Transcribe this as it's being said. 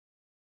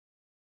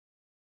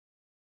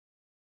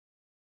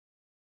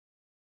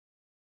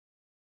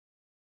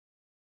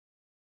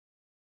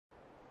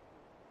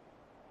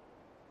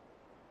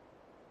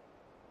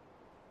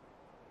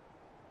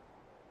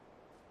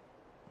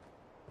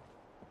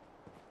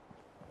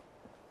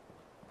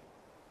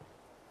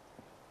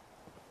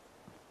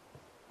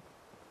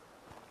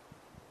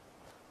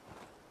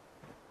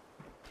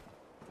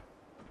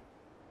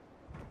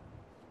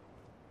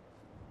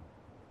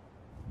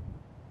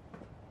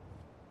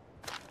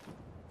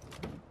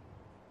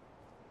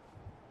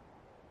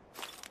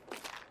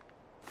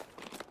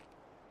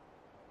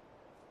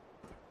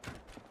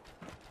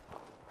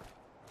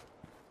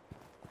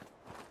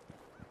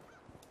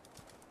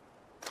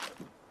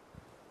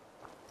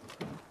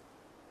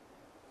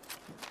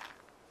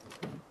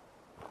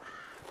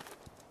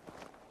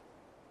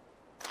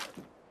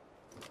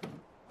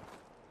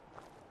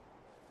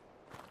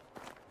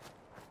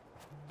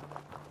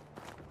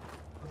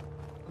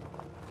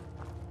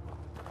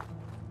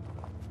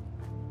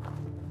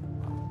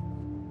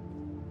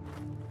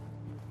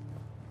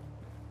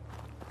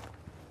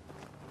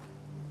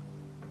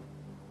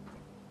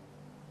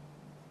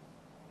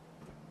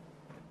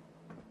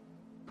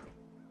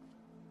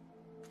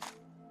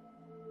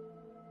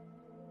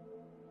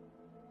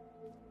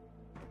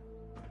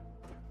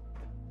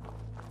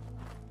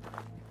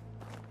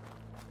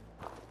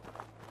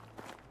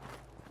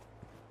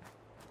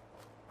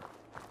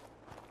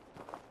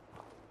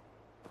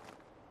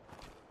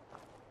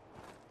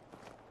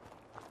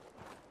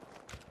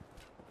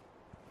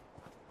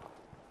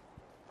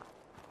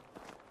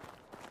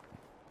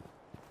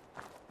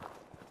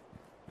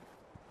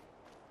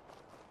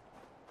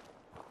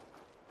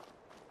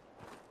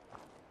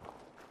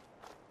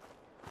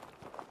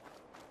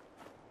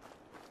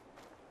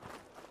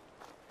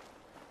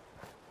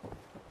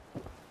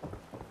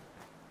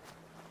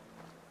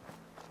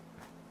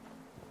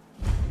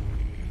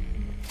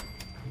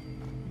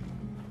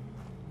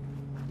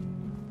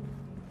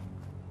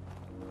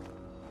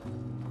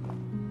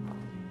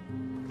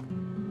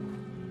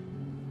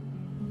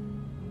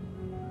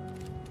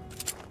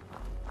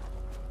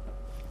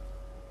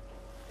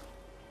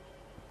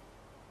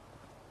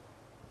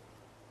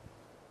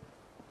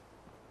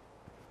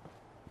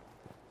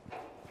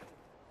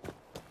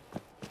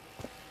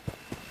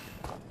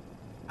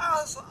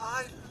because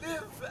I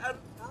live and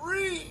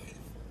breathe.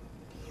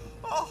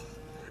 Oh,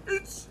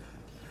 it's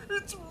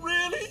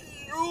really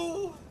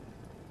you.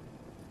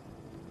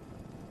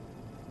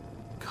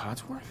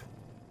 Codsworth?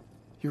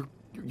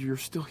 You're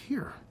still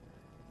here.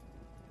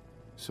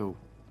 So,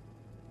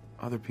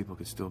 other people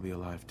could still be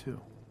alive too.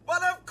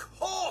 Well, of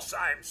course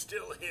I'm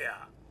still here.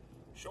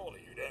 Surely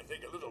you don't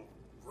think a little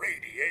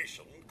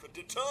radiation could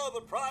deter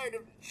the pride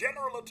of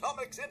General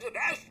Atomics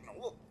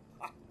International?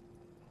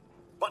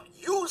 But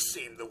you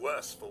seem the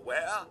worse for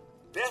wear.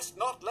 Best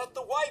not let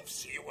the wife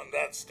see you in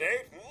that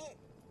state, hmm?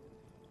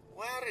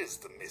 Where is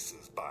the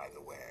missus, by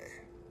the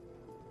way?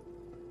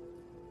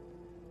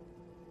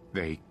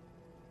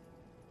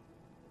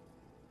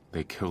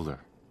 They killed her.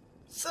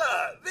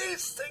 Sir,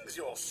 these things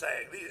you're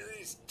saying,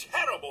 these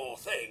terrible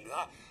things,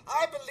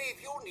 I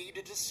believe you need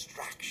a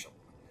distraction.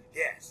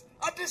 Yes,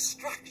 a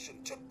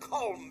distraction to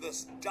calm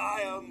this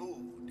dire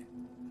mood.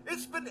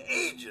 It's been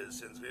ages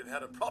since we've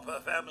had a proper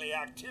family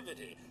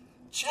activity.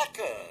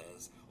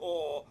 Checkers,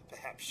 or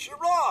perhaps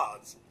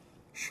charades.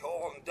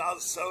 Sean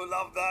does so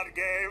love that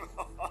game.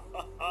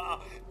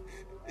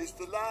 Is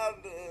the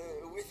lad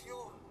with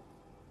you?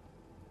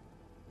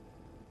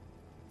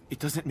 It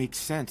doesn't make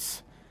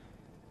sense.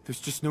 There's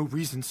just no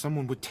reason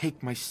someone would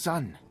take my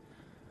son.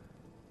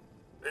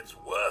 It's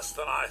worse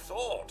than I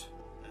thought.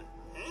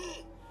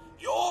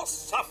 You're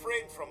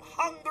suffering from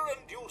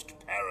hunger-induced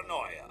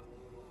paranoia.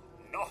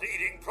 Not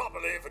eating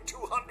properly for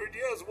 200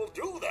 years will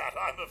do that,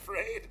 I'm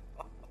afraid.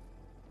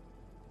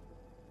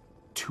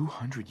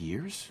 200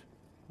 years?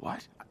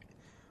 What?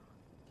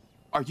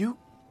 Are you...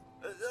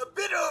 A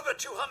bit over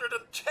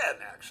 210,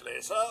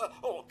 actually, sir.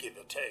 Or give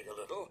or take a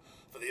little,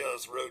 for the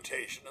Earth's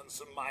rotation and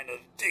some minor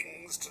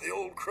dings to the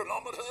old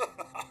chronometer.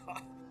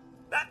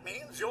 That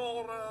means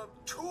you're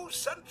 2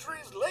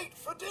 centuries late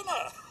for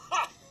dinner.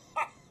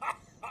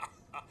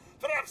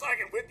 Perhaps I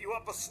can whip you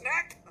up a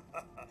snack?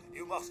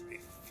 You must be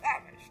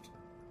famished.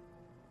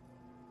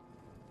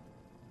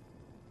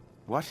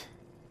 What?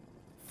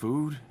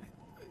 Food?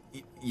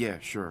 Yeah,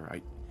 sure.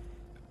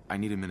 I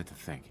need a minute to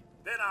think.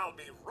 Then I'll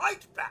be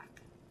right back.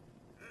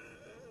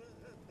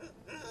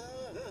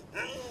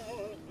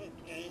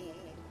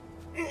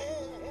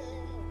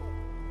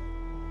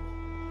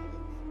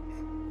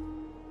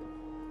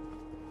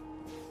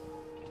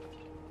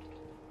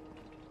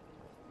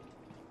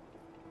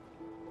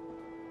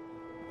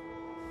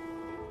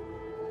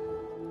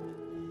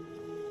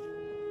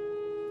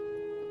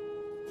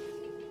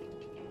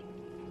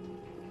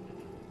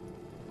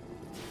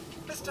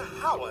 Mr.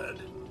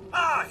 Howard?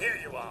 Ah, here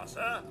you are,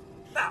 sir.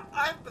 Now,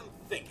 I've been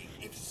thinking,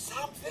 if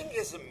something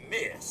is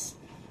amiss,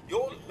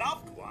 your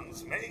loved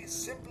ones may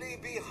simply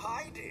be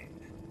hiding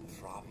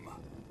from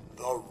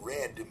the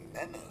Red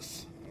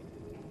Menace.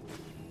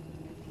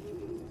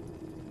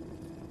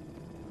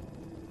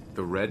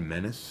 The Red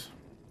Menace?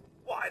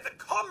 Why, the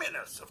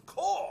communists, of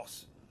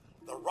course.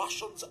 The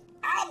Russians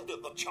and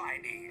the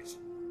Chinese.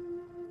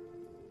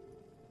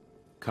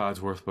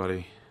 Codsworth,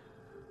 buddy.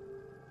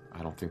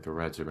 I don't think the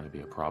Reds are going to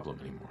be a problem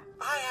anymore.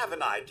 I have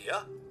an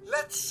idea.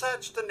 Let's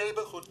search the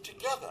neighborhood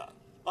together.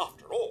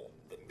 After all,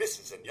 the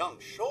Mrs. and young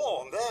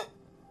Sean,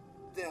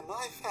 they're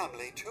my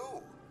family,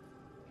 too.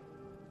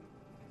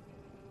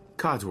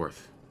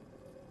 Codsworth,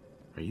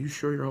 are you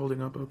sure you're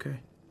holding up okay?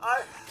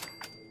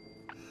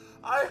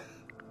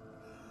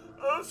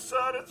 Oh,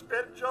 sir, it's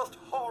been just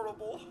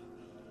horrible.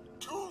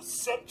 2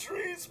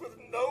 centuries with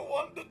no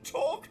one to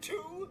talk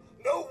to,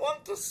 no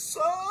one to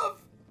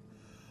serve.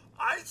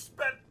 I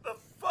spent the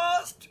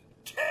first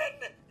 10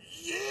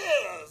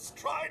 years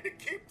trying to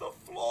keep the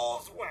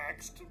floors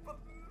waxed, but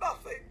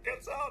nothing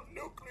gets out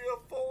nuclear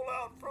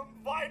fallout from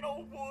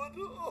vinyl wood.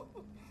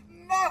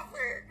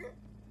 Nothing!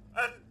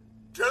 And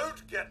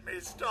don't get me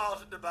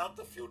started about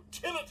the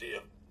futility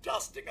of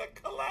dusting a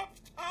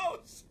collapsed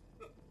house.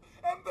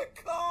 And the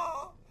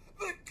car!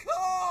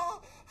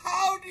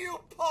 How do you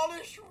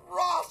polish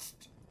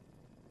rust?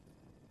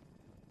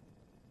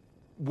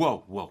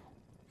 Whoa.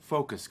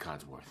 Focus,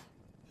 Codsworth.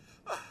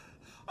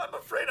 I'm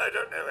afraid I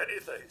don't know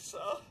anything,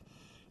 sir.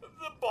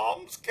 The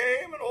bombs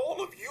came and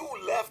all of you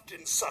left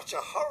in such a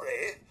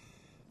hurry.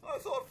 I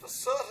thought for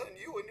certain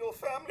you and your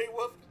family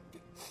were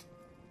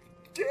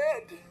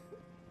dead.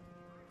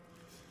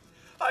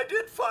 I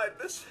did find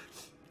this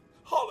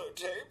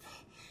holotape.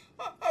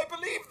 I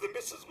believe the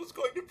missus was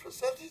going to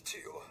present it to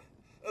you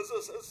as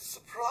a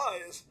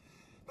surprise.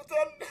 But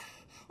then,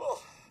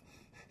 well,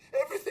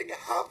 everything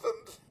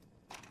happened.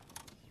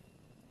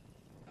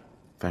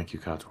 Thank you,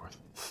 Codsworth.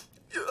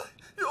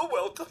 You're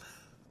welcome.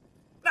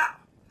 Now,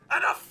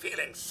 enough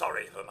feeling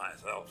sorry for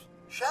myself.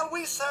 Shall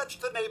we search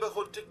the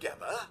neighborhood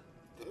together?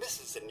 The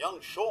missus and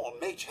young Sean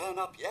may turn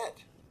up yet.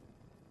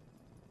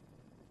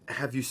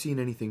 Have you seen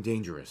anything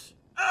dangerous?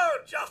 Oh,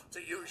 just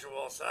the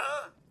usual,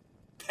 sir.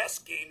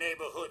 Pesky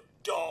neighborhood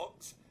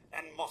dogs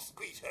and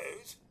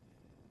mosquitoes.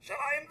 Shall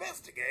I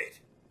investigate?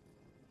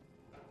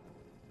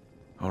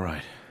 All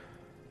right.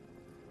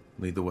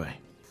 Lead the way.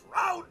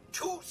 Proud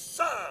to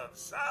serve,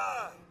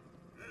 sir.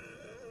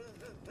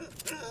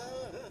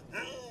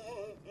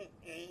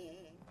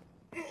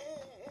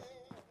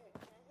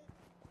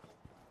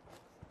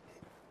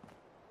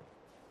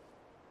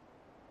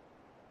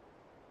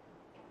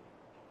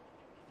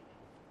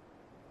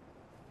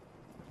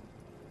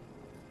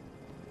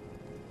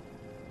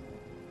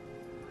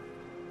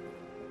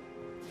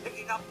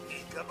 up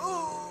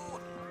peekaboo!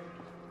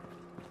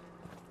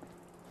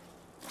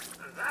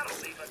 That'll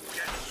even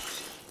get...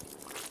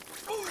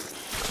 Ooh.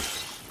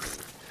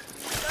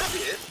 That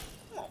it?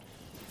 Oh,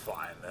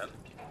 fine then.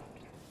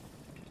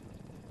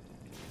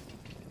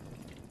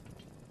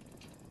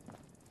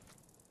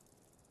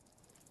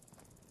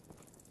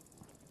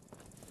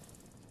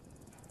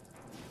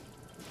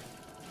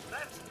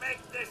 Let's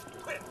make this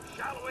quick,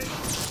 shall we?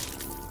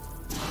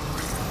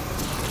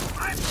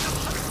 I'm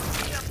supposed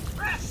to be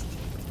impressed!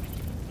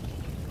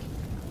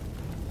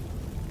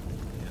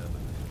 Yeah,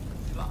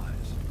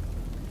 flies.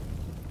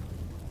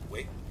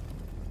 Wait.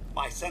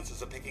 My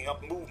senses are picking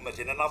up movement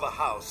in another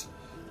house.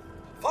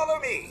 Follow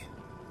me!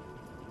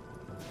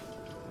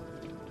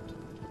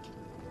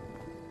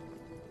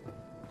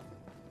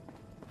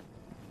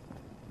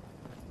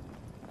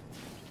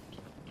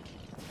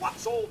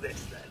 What's all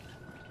this then?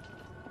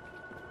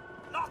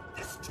 Not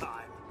this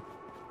time.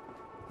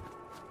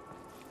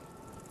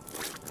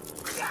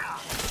 Yeah!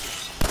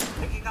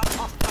 Picking up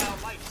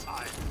hostile life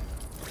signs.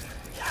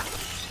 Yeah!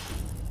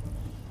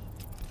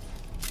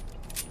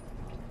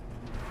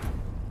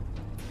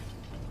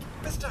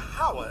 Mr.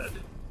 Howard,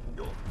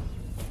 your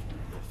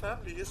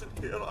family isn't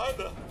here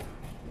either.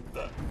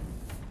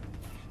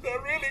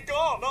 They're really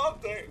gone,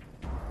 aren't they?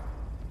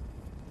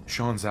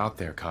 Sean's out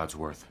there,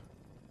 Codsworth.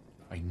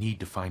 I need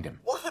to find him.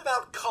 What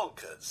about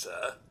Concord,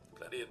 sir?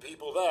 Plenty of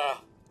people there.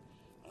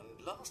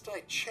 And last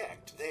I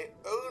checked, they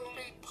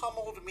only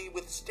pummeled me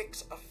with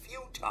sticks a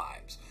few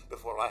times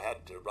before I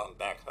had to run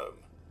back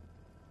home.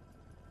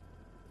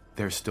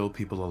 There's still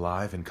people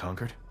alive in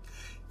Concord?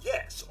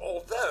 Yes,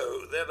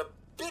 although they're a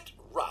bit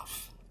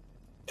rough.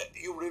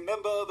 You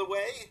remember the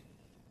way?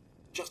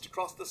 Just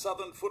across the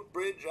southern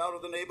footbridge, out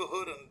of the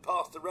neighborhood and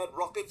past the Red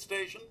Rocket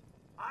Station?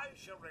 I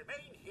shall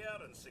remain here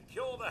and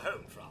secure the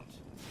home front.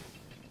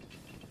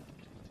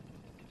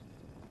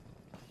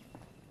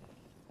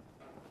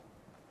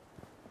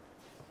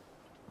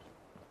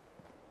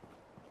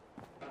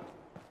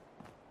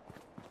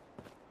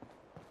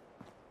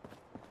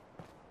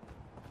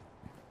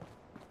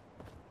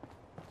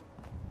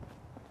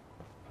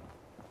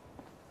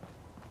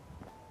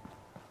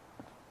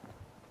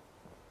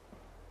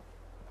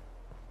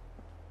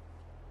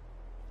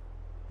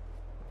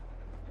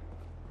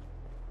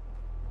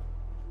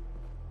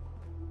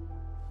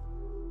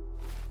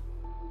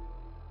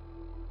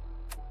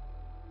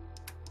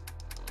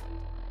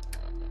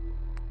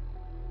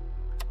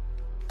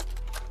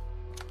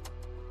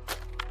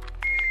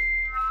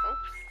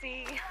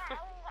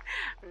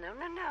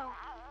 No.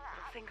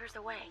 Little fingers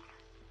away.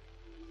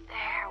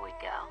 There we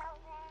go.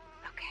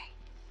 Okay.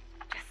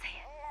 Just say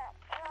it.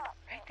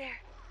 Right there.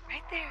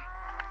 Right there.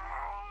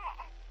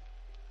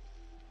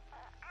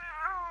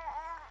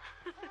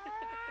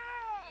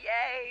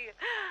 Yay!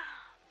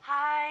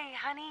 Hi,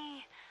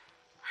 honey.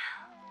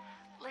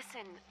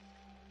 Listen,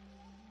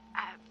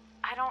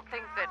 I don't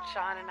think that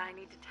Sean and I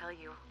need to tell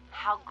you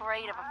how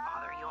great of a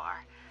father you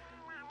are.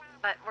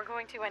 But we're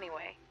going to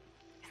anyway.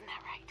 Isn't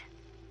that right?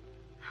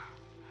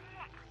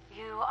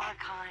 You are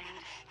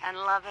kind and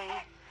loving.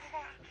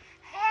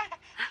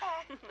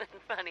 And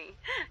funny.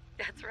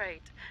 That's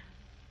right.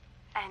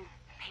 And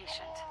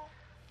patient.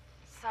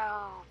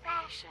 So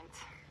patient.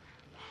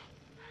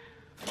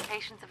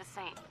 Patience of a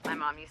saint, my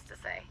mom used to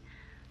say.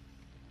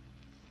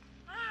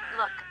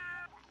 Look,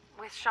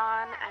 with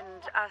Sean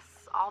and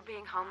us all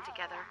being home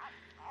together,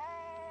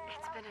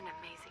 it's been an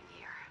amazing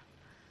year.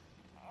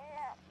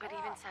 But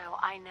even so,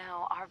 I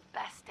know our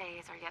best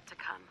days are yet to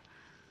come.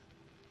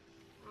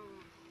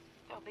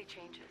 There'll be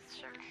changes,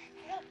 sure.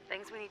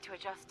 Things we need to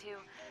adjust to.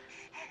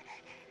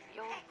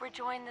 You'll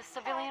rejoin the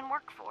civilian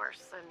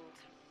workforce, and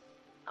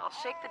I'll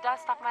shake the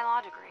dust off my law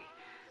degree.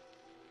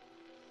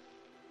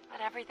 But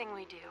everything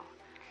we do,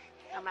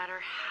 no matter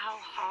how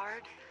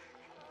hard,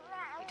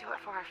 we do it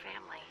for our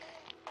family.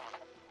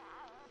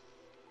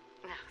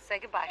 Now, say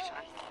goodbye,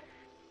 Sean.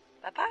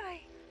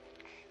 Bye-bye.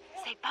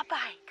 Say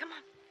bye-bye. Come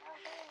on.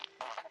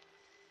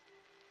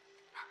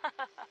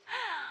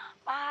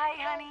 Bye,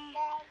 honey.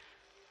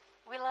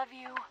 We love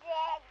you.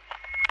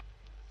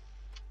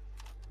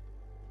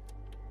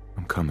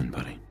 I'm coming,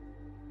 buddy.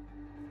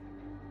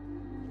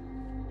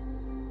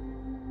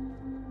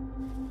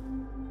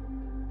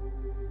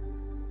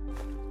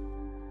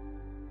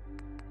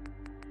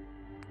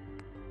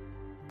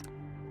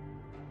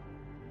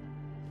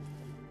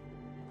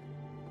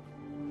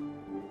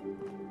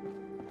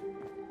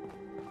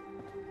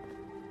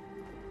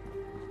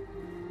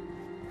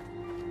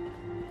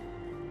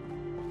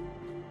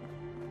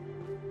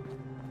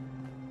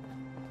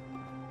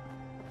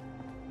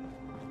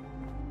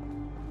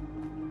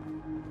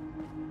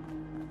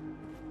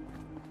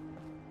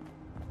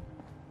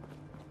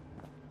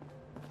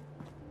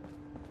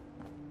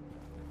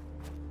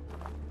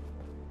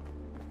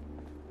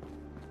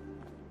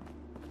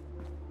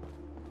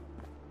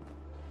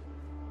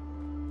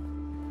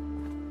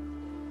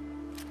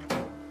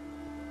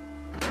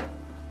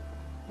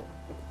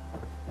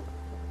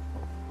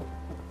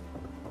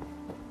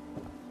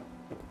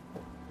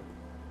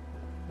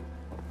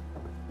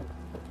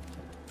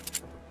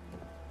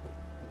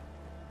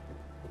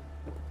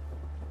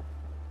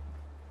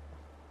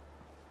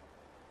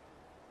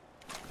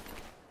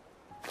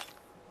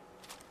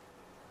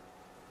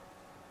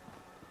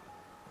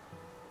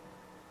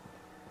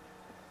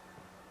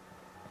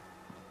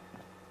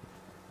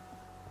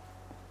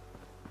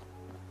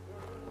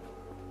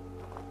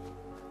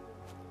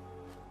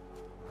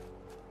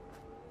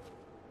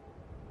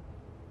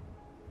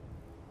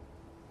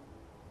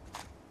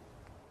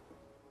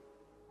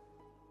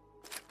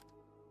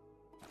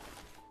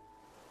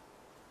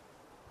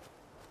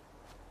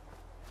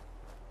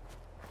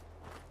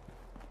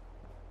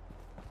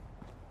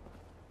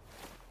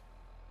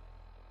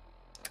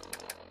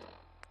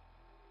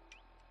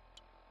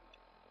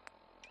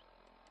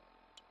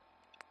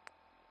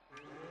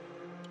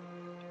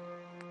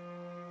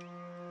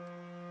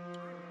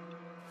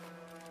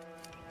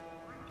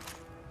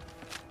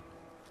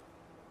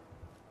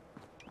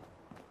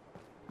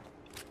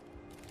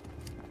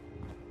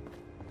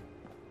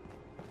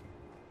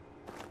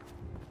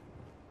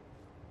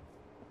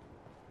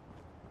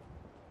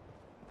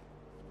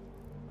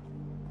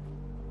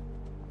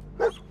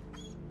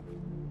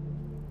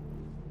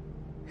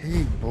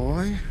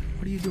 boy.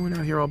 What are you doing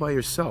out here all by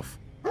yourself?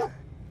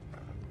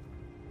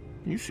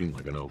 You seem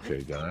like an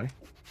okay guy.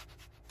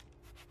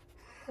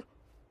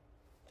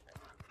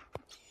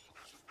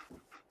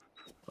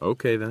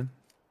 Okay, then.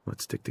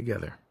 Let's stick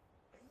together.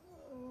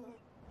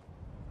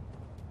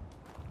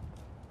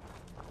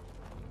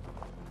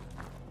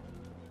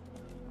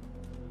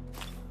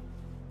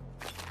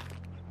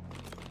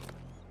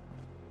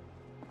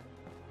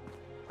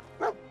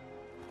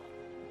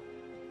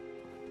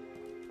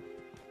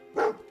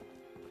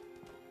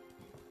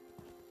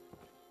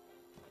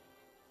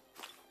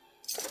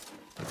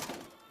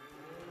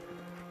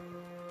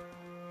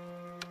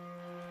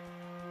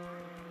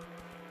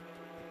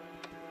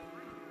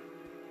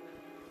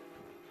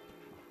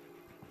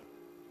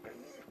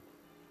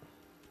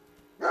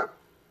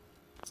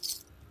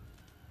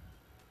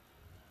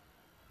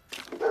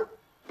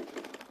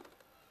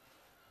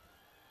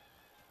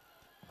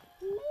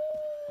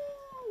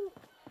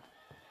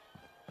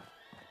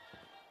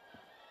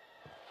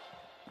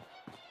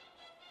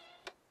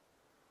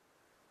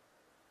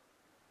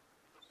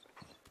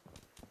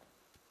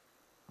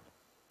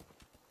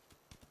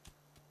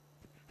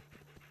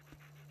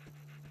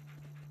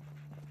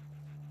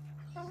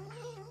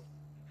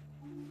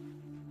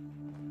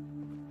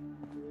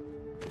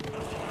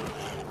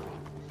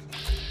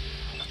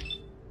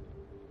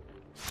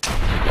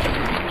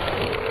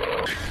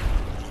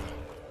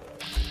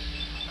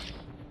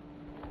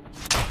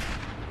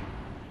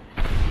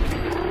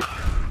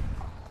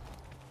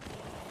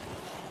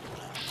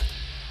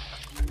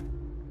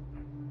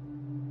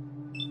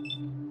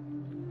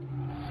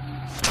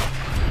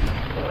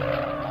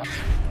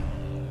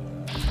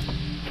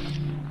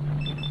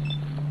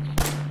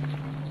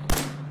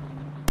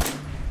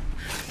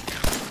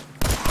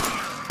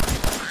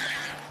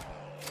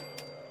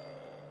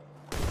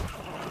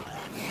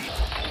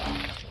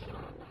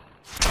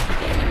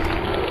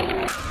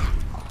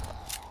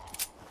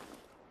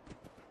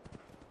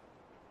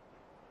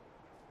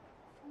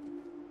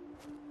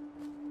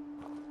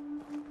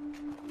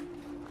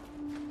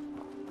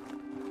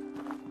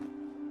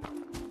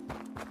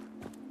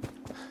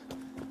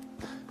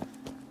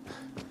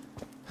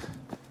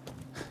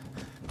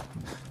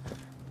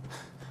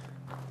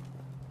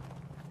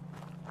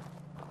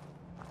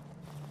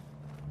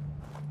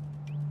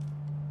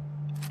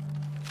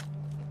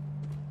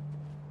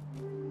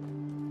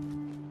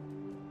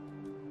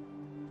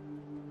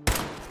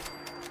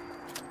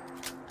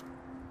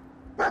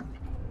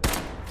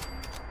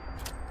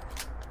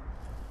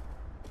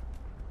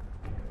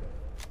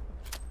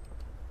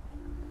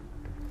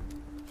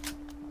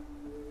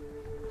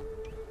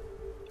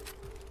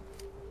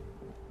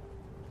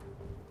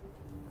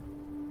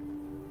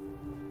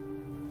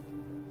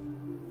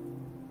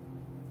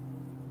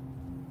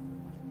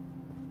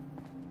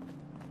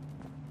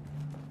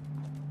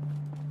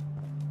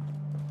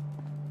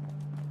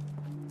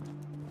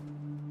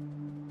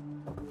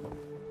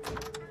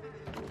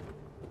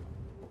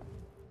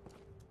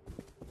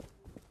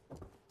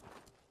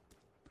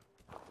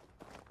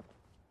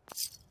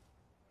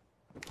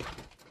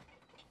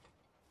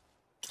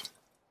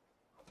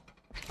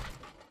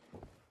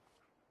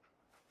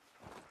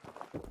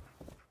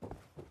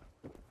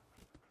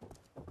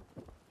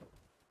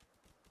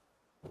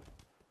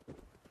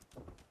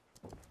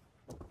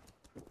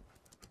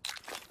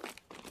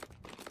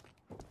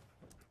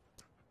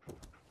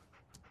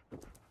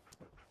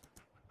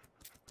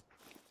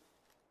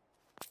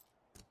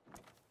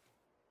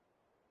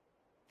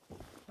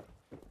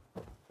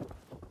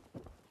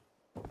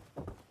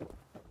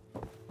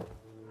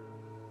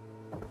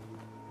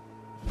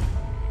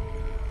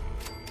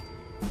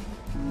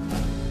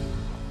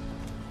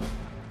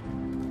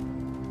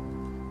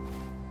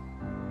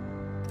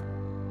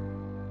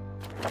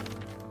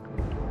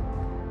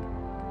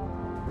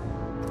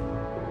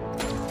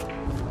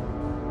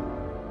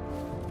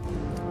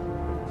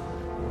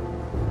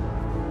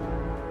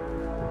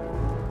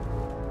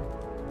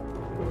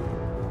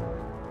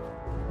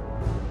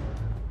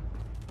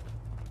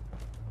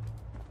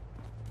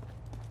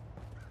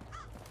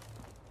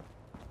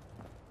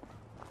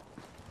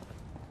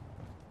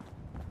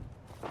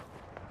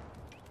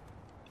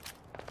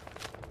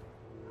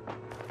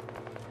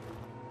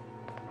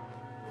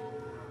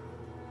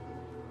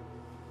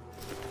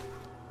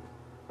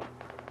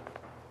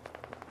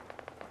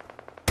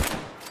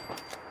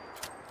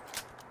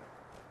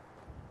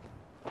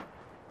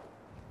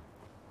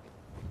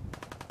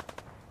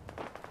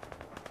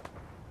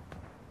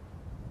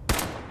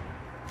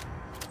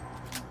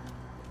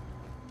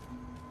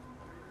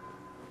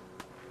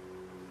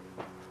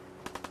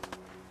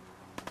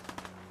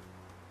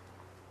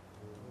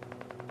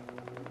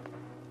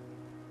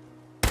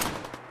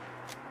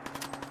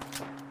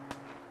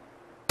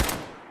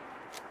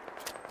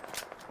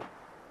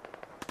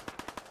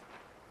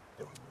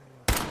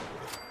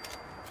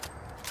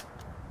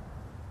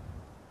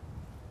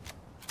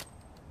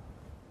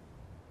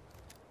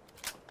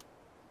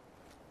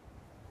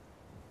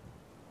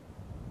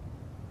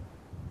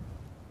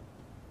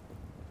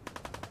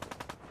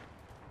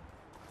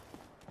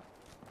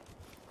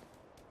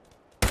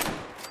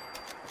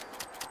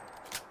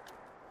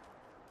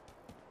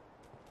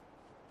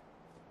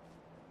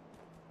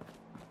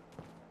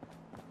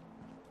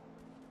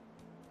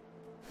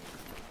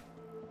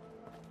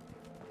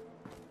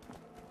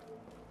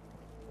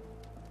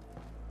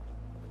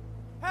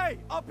 Hey,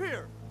 up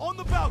here, on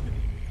the balcony.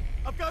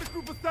 I've got a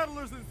group of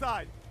settlers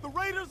inside. The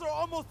raiders are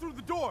almost through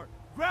the door.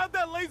 Grab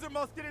that laser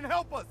musket and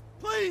help us,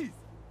 please!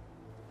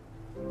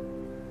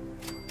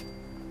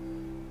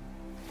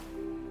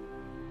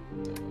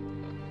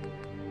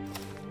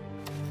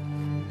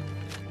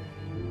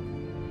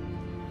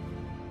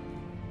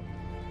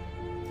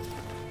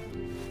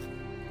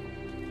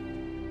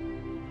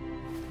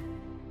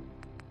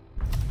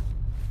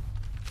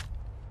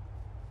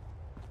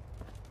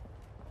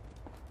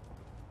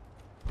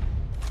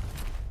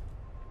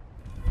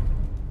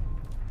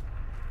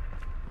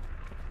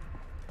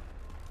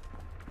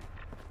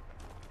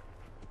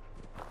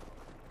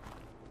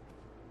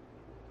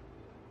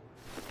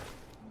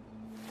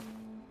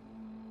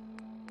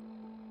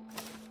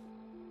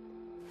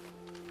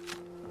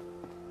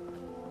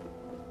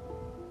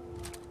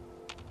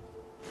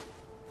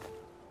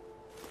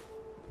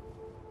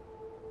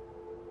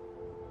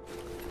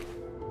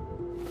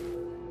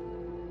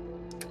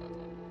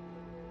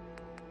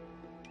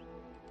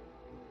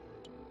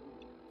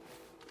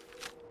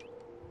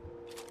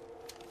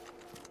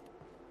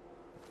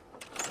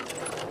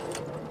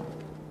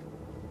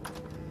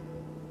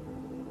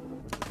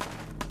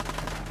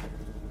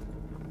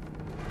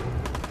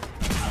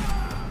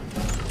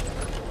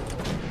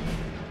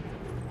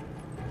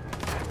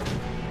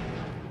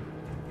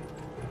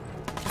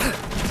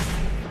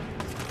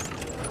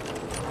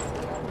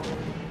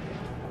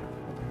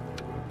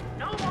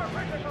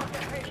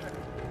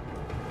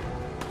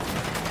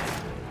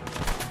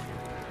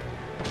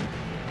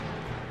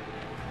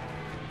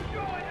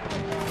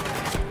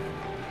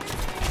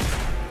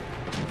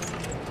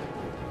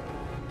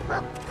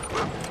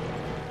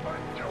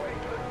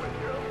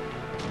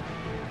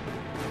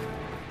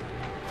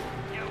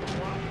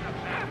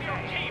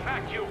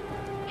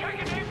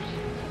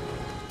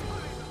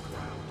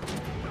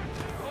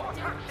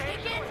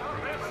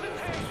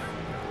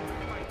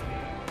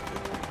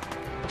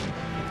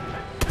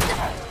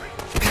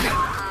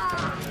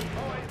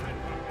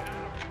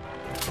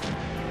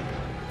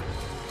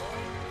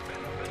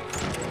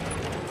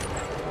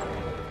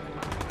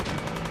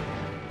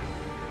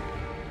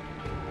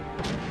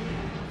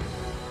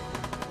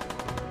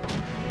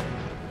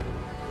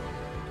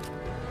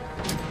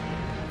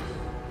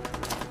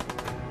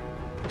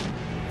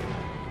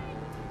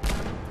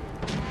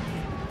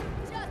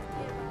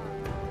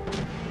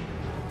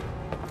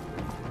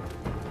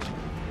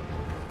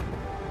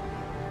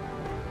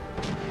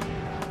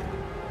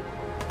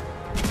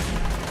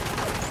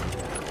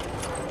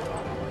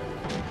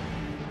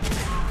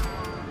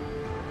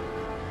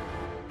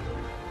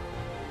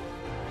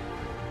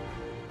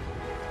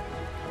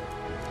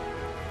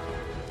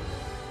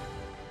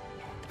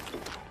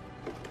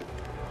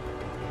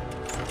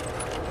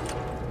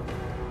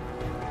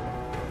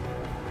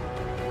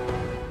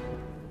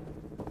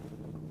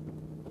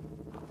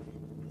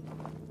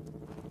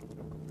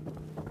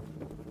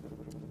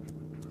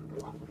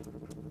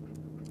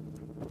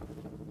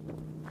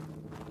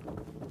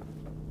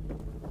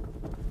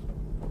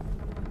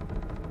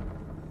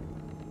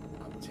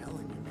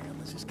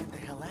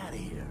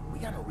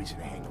 got no reason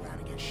to hang around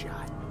and get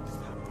shot.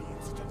 Stop being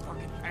such a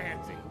fucking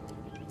pansy.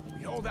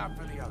 We hold out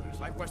for the others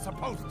like we're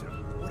supposed to.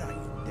 What are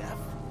you, deaf?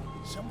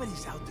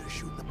 Somebody's out there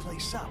shooting the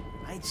place up.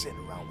 I ain't sitting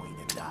around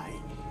waiting to die.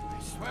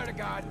 I swear to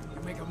God,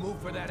 you make a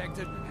move for that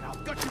exit, and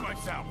I'll gut you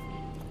myself.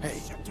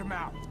 Hey. Shut your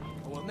mouth,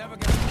 or we'll never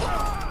get...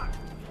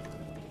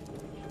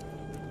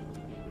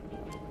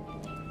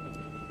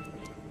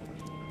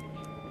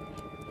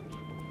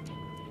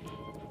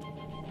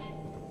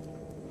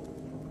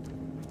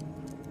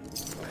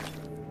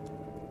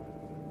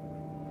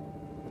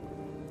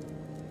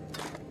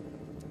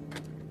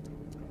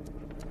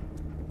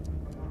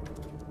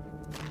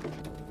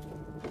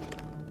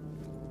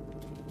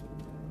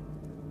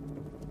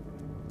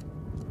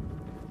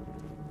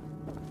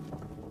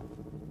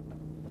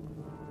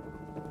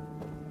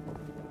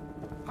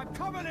 I'm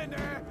coming in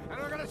there,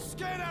 and I'm gonna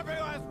skin every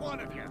last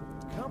one of you!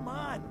 Come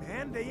on,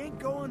 man. They ain't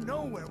going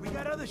nowhere. We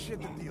got other shit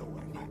to deal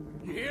with.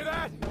 You hear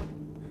that?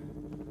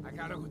 I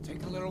gotta go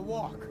take a little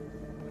walk,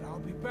 but I'll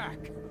be back,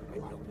 and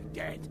you'll be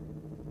dead.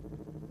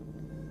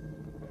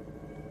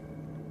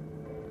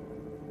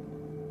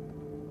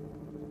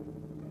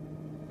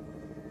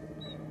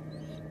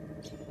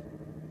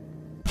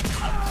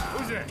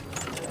 Who's it?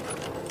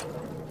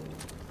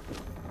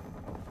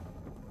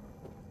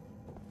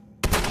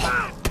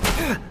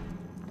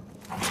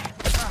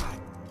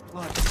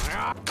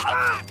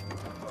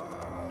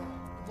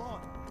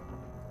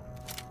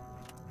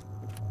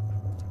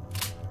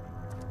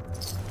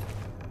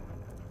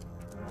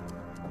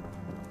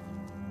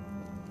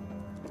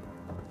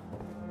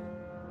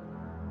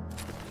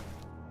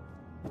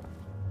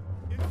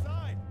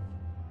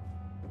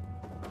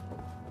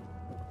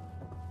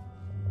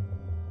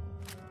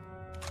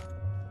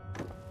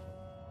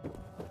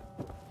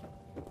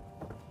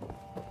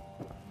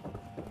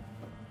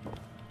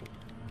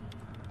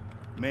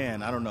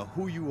 Man, I don't know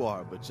who you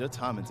are, but your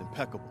timing's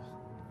impeccable.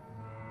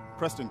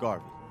 Preston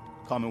Garvey,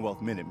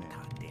 Commonwealth Minutemen.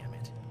 God damn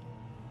it.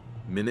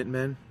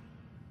 Minutemen?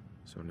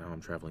 So now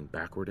I'm traveling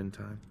backward in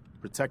time?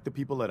 Protect the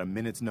people at a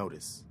minute's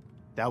notice.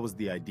 That was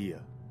the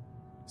idea.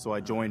 So I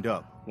joined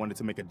up, wanted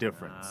to make a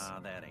difference.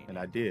 That ain't and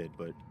it. I did,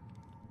 but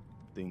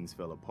things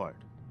fell apart.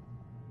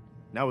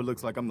 Now it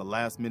looks like I'm the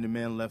last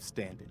Minuteman left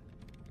standing.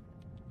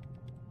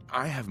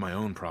 I have my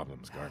own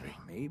problems, Garvey.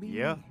 Maybe?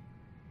 Yeah?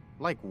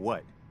 Like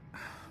what?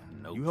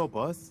 Nope. You help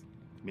us,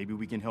 maybe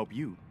we can help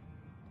you.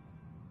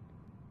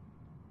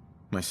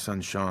 My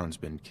son Sean's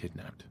been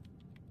kidnapped.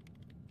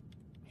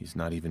 He's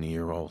not even a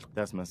year old.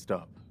 That's messed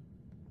up.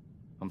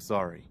 I'm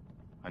sorry.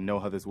 I know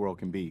how this world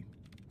can be.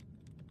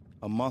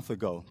 A month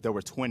ago, there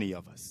were 20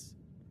 of us.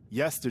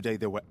 Yesterday,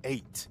 there were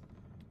 8.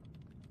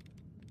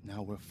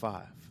 Now we're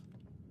 5.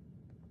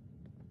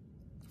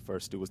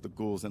 First, it was the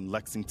ghouls in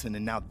Lexington,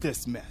 and now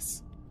this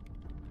mess.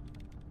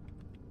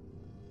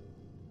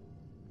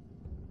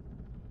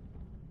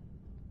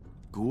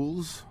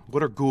 Ghouls?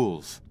 What are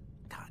ghouls?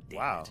 God damn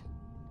Wow. it.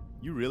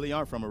 You really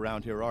aren't from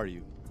around here, are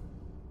you?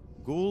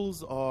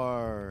 Ghouls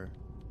are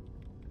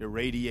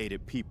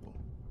irradiated people.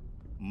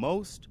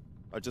 Most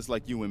are just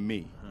like you and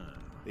me.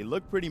 They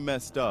look pretty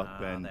messed up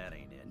and that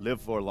ain't it.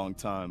 live for a long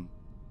time,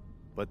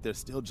 but they're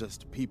still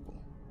just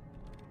people.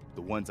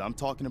 The ones I'm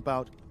talking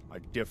about are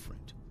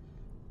different.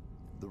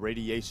 The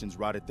radiations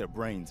rotted their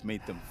brains,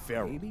 made them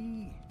feral.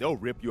 Maybe? They'll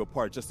rip you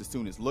apart just as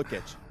soon as look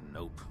at you.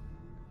 Nope.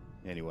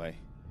 Anyway,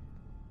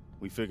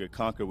 we figured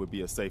Concord would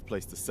be a safe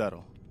place to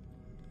settle.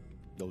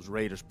 Those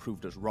raiders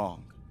proved us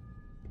wrong.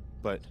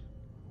 But,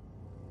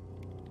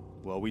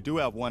 well, we do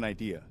have one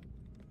idea.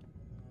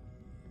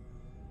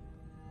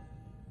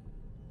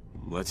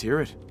 Let's hear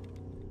it.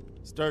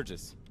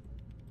 Sturgis,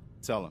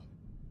 tell him.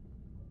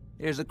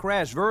 There's a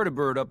crashed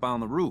vertibird up on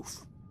the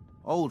roof.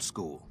 Old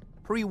school.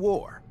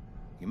 Pre-war.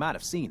 You might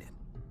have seen it.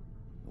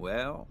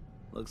 Well,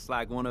 looks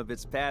like one of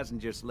its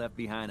passengers left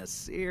behind a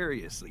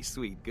seriously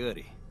sweet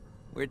goodie.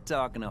 We're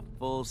talking a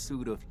full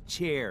suit of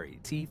cherry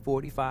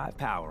T-45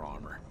 power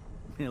armor.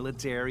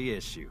 Military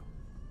issue.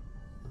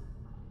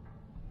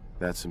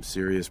 That's some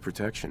serious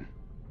protection.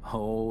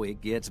 Oh,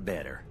 it gets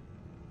better.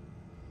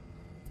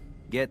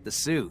 Get the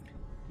suit.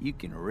 You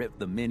can rip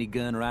the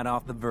minigun right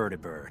off the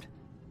vertibird.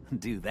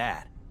 Do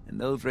that, and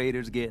those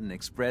raiders get an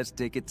express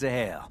ticket to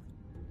hell.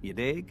 You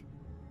dig?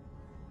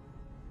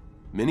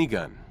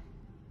 Minigun.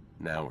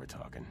 Now we're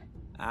talking.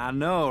 I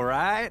know,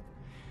 right?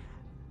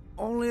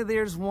 Only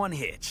there's one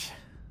hitch.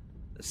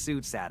 The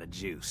suit's out of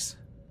juice.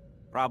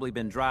 Probably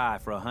been dry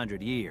for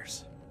 100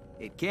 years.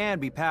 It can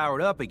be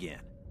powered up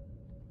again.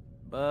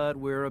 But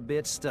we're a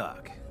bit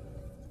stuck.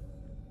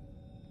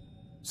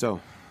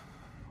 So,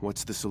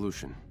 what's the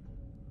solution?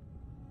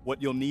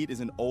 What you'll need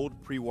is an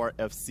old pre-war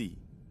FC,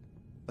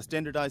 a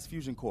standardized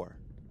fusion core,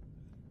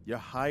 your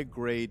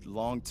high-grade,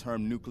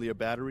 long-term nuclear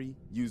battery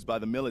used by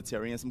the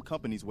military and some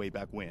companies way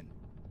back when.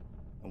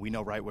 And we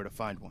know right where to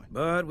find one.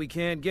 But we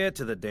can't get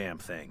to the damn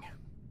thing.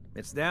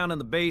 It's down in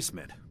the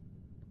basement,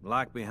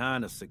 locked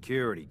behind a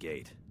security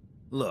gate.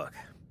 Look,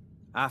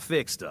 I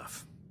fix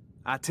stuff.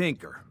 I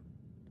tinker.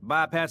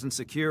 Bypassing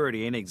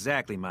security ain't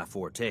exactly my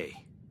forte.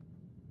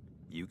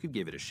 You could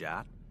give it a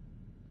shot.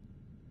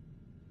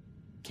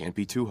 Can't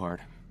be too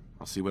hard.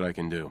 I'll see what I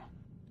can do.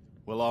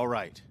 Well, all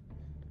right.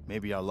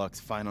 Maybe our luck's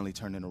finally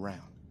turning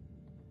around.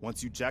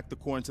 Once you jack the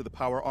core into the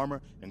power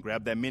armor and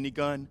grab that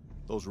minigun,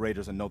 those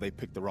raiders will know they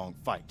picked the wrong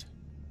fight.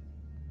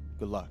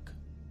 Good luck.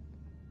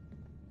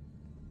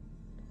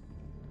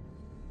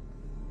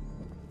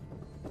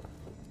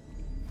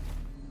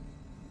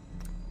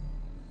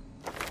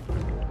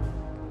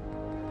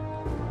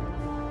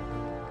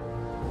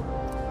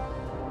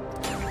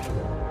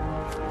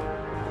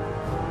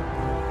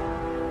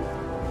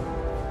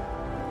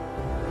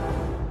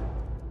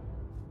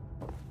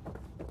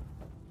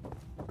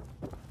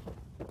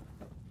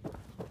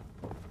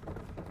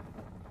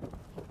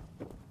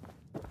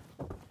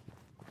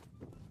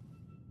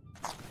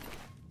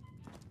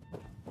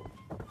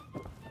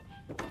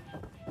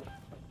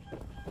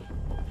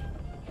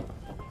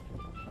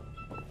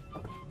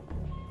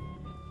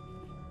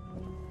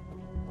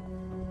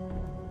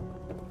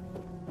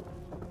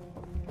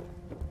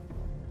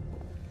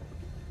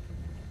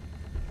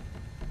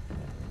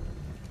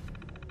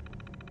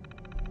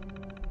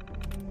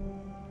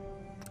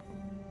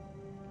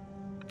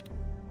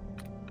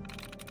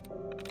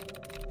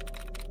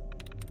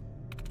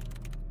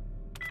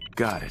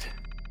 Got it.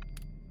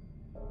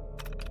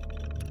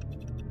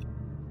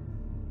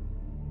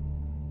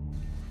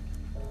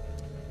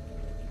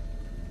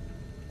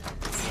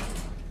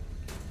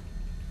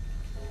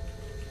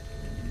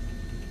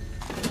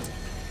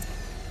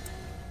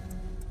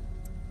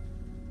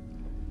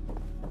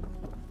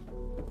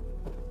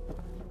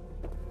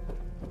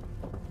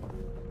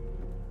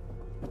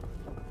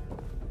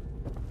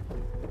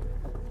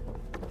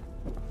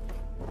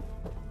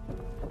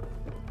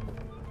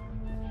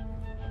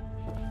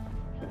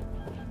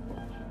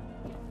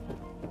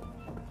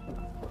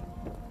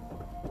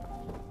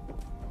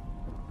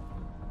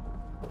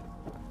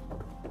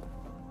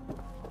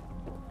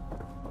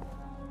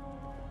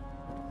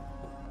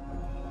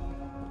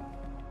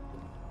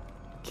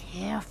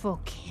 Careful,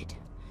 kid.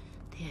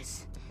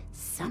 There's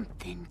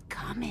something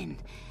coming.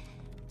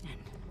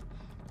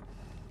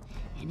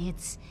 And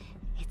it's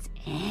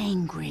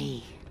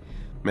angry.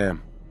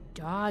 Ma'am.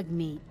 Dog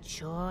meat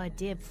sure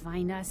did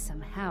find us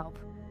some help.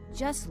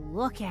 Just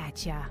look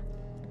at ya.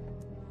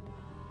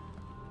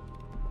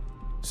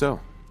 So,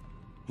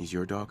 he's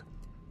your dog?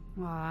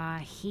 Aw,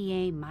 he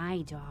ain't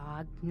my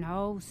dog.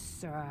 No,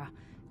 sir.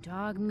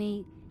 Dog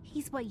meat,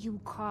 he's what you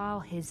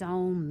call his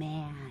own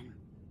man.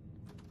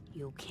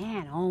 You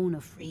can't own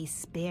a free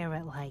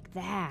spirit like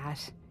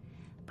that.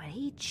 But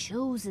he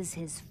chooses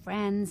his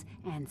friends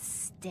and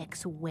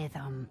sticks with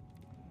them.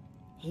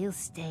 He'll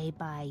stay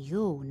by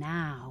you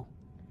now.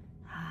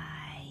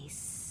 I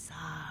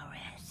saw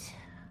it.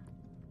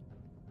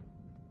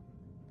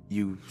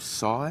 You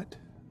saw it?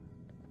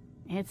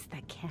 It's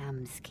the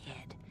chems,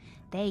 kid.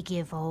 They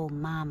give old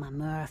Mama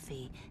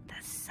Murphy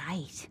the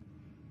sight.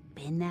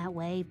 Been that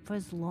way for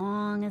as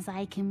long as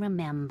I can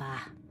remember.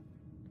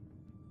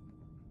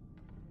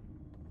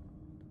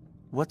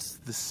 What's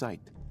the sight?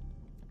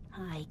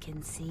 I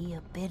can see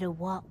a bit of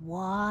what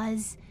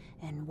was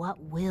and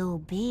what will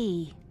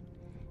be.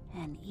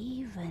 And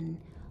even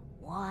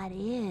what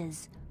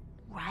is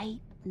right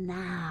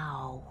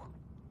now.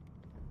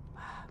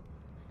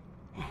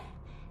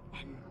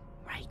 And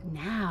right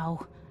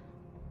now,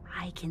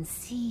 I can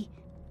see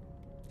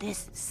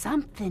there's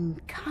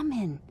something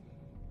coming,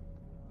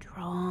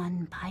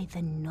 drawn by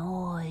the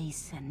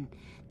noise and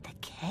the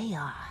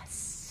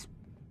chaos.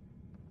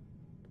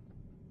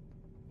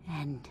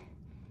 And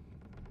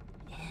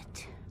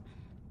it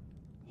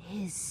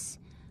is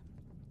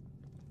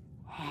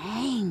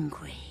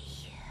angry.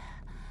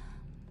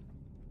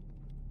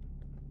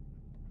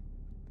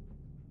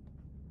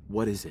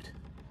 What is it?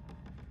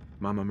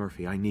 Mama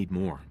Murphy, I need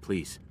more,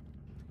 please.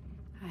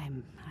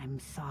 I'm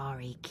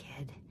sorry,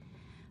 kid,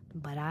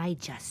 but I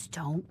just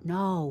don't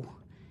know.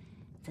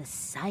 The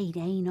sight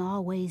ain't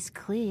always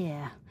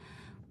clear,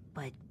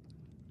 but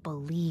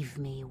believe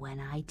me when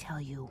I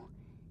tell you,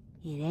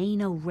 it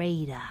ain't a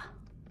raider.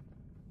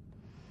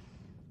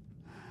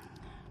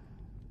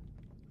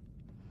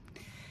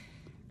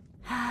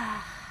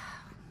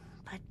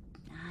 But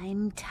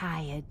I'm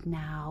tired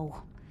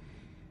now.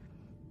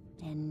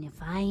 And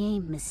if I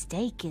ain't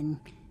mistaken,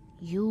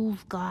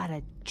 you've got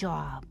a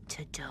job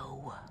to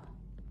do.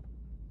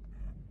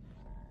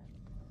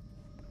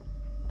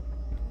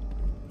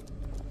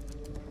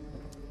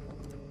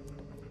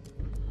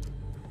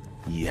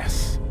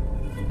 Yes.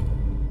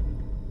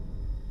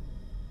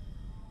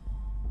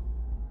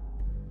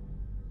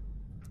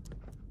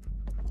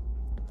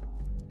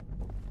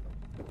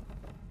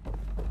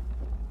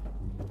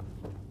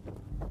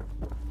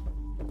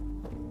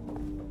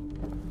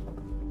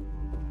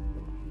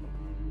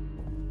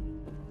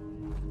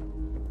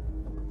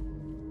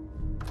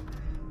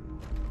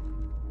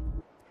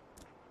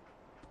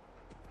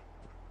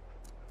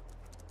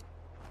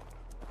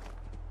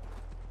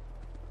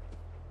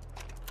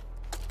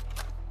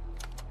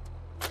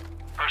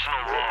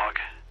 Personal log.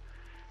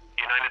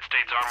 United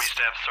States Army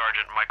Staff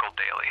Sergeant Michael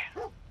Daly.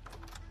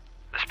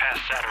 This past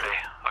Saturday,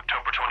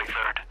 October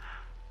 23rd,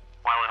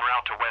 while en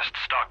route to West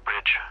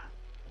Stockbridge,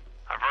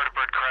 a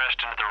vertibird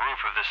crashed into the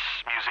roof of this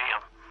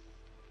museum.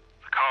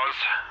 The cause?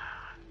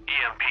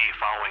 EMP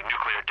following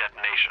nuclear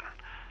detonation.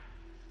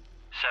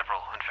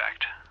 Several, in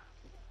fact.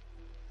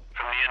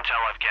 From the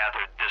intel I've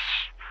gathered, this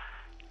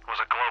was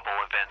a global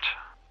event.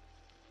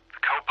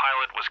 The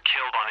co-pilot was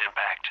killed on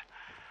impact.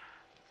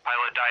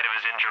 Pilot died of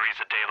his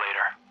injuries a day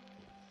later.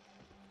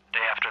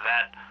 Day after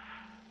that,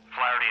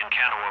 Flaherty and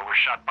Canower were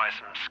shot by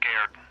some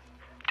scared,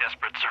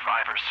 desperate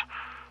survivors.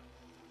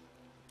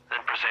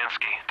 Then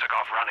Brzezinski took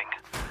off running.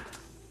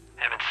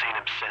 Haven't seen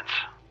him since.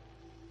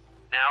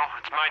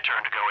 Now, it's my turn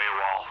to go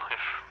AWOL,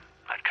 if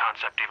that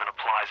concept even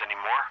applies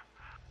anymore.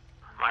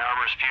 My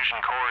armor's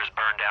fusion core is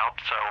burned out,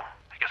 so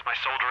I guess my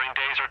soldering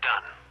days are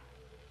done.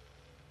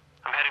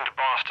 I'm heading to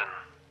Boston,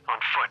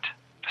 on foot,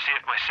 to see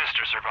if my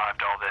sister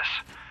survived all this.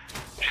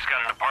 She's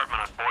got an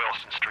apartment on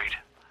Boylston Street.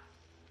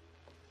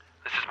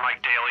 This is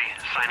Mike Daly,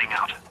 signing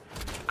out.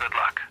 Good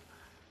luck.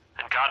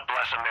 And God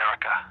bless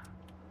America.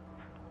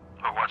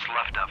 Or what's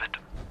left of it.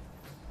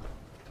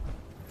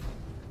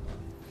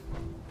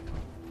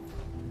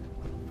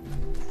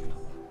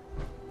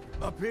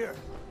 Up here.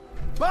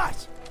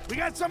 Boss! We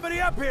got somebody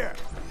up here!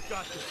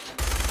 Got this.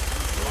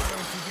 Why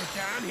don't you get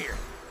down here?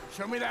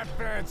 Show me that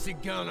fancy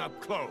gun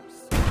up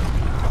close.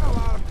 Not a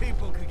lot of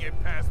people could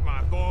get past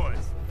my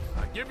boys.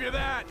 I'll give you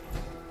that.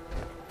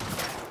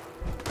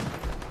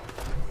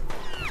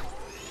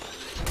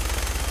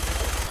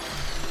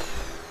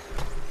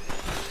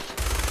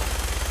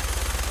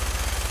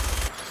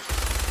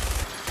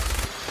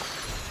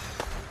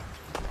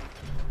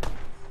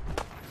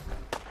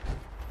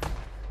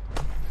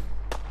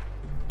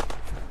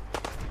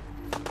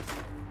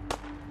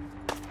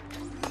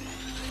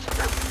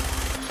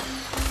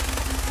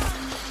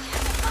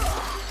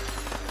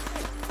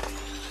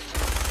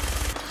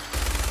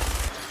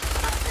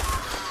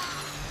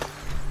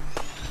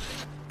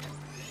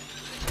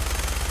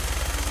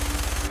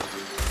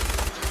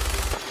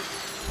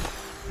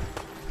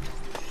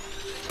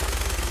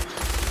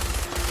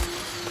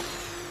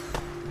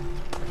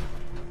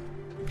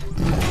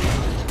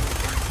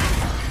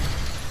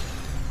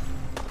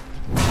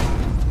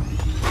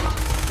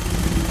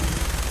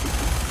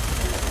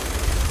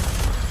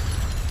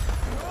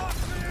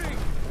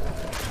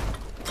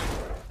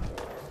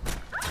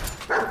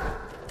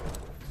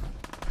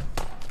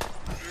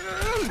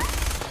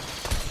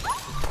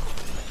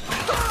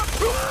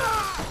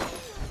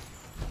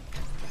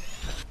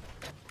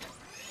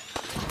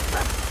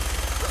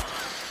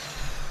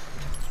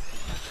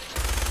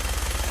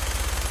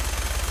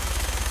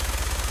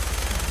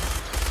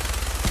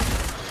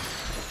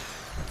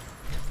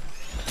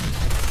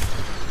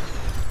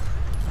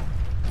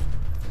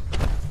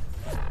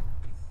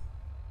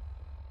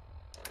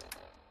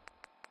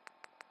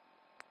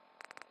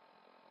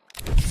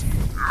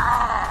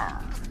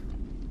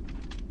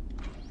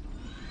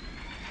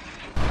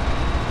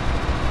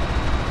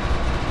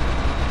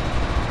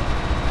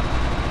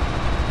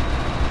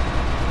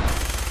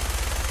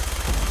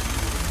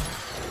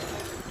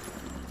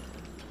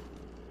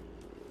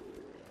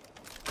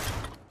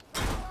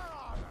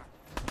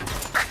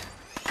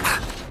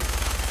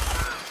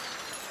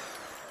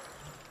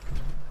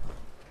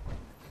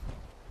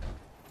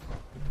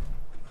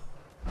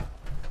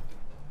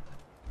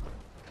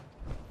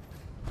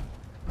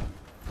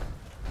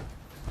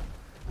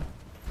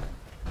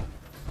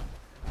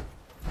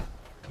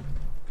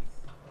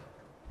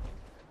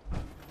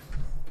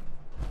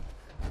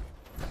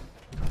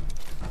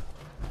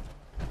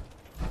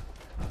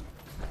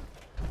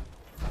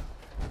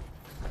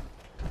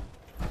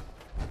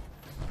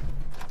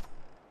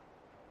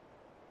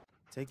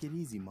 Take it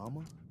easy,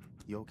 Mama.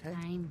 You okay?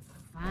 I'm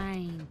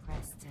fine,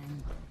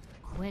 Preston.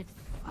 Quit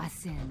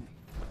fussing.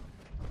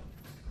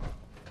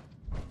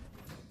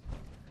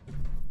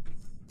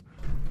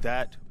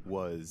 That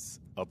was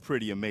a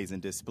pretty amazing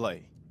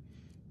display.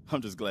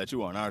 I'm just glad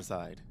you're on our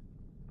side.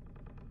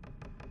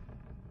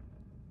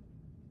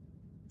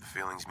 The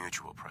feeling's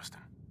mutual,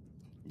 Preston.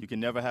 You can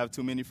never have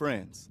too many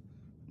friends.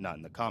 Not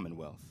in the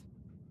Commonwealth.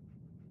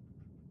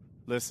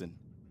 Listen,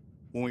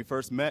 when we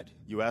first met,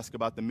 you asked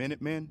about the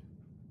Minutemen.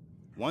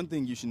 One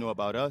thing you should know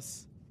about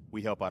us,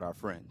 we help out our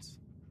friends.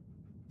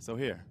 So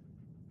here,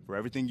 for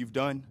everything you've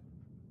done,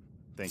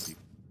 thank you.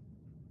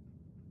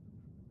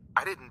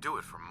 I didn't do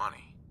it for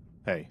money.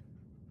 Hey,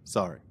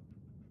 sorry.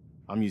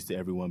 I'm used to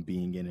everyone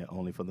being in it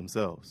only for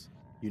themselves.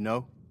 You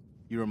know,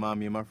 you remind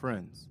me of my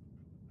friends.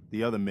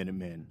 The other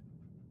Minutemen.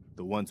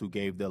 The ones who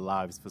gave their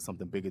lives for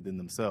something bigger than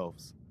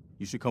themselves.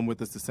 You should come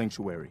with us to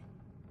Sanctuary.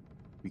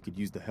 We could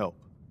use the help.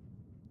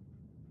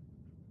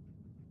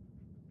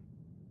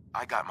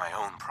 I got my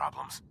own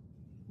problems.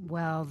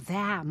 Well,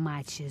 that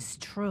much is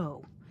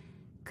true.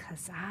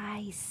 'Cause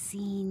I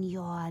seen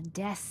your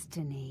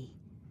destiny.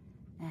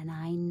 And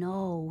I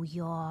know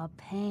your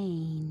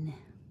pain.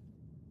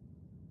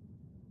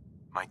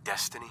 My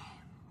destiny?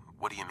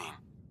 What do you mean?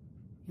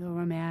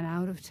 You're a man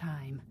out of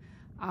time,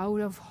 out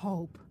of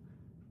hope.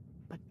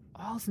 But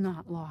all's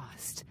not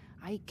lost.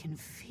 I can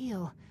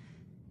feel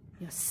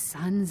your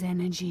son's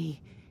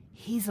energy.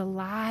 He's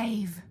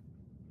alive.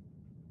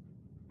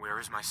 Where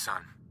is my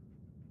son?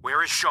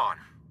 Where is Sean?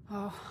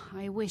 Oh,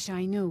 I wish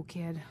I knew,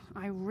 kid.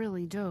 I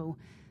really do.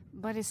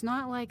 But it's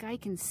not like I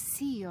can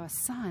see your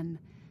son.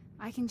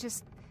 I can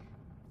just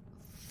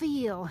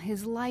feel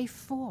his life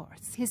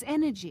force, his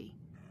energy.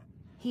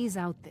 He's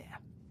out there.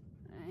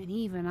 And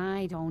even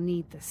I don't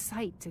need the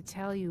sight to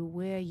tell you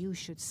where you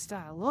should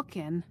start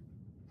looking.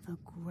 The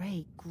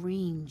great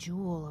green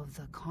jewel of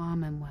the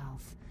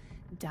Commonwealth.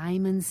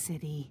 Diamond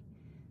City.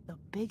 The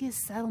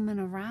biggest settlement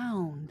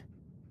around.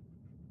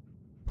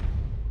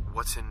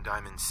 What's in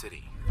Diamond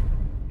City?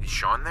 Is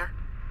Sean there?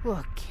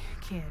 Look,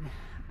 kid,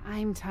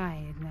 I'm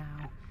tired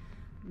now.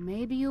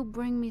 Maybe you'll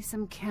bring me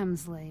some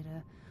chems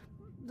later.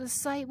 The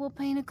sight will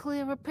paint a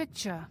clearer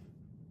picture.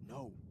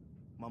 No.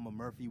 Mama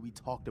Murphy, we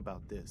talked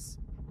about this.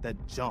 That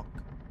junk.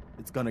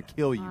 It's gonna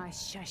kill you. Ah,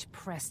 shush,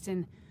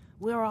 Preston.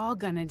 We're all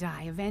gonna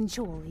die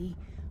eventually.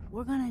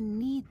 We're gonna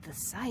need the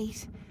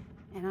sight.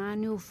 And our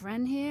new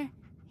friend here,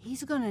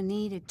 he's gonna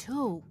need it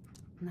too.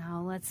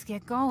 Now let's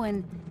get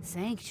going.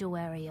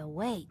 Sanctuary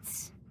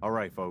awaits. All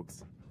right,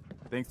 folks.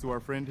 Thanks to our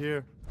friend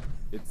here,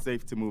 it's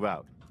safe to move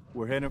out.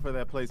 We're heading for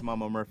that place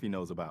Mama Murphy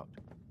knows about.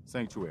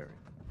 Sanctuary.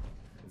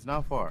 It's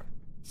not far.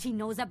 She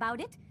knows about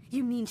it?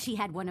 You mean she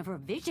had one of her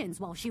visions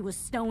while she was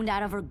stoned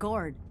out of her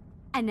gourd?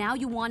 And now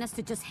you want us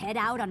to just head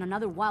out on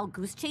another wild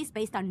goose chase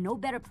based on no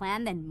better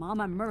plan than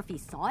Mama Murphy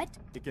saw it?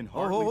 It can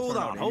hardly hold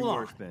turn on, out hold any on.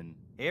 worse than...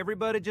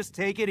 Everybody just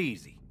take it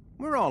easy.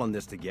 We're all in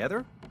this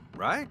together,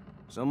 right?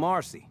 So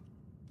Marcy,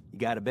 you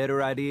got a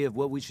better idea of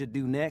what we should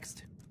do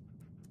next?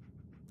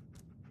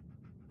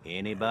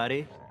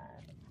 Anybody?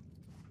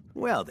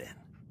 Well then,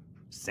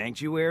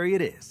 Sanctuary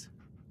it is.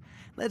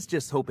 Let's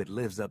just hope it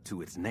lives up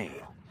to its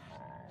name.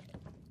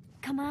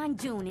 Come on,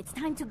 June, it's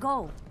time to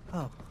go.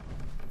 Oh,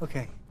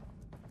 okay.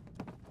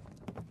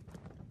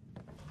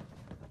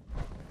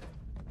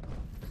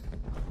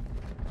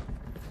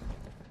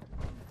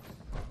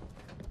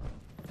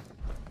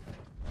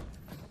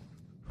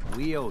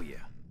 We owe you.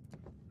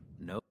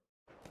 No.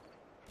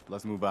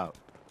 Let's move out.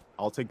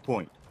 I'll take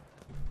point.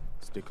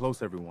 Stay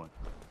close, everyone.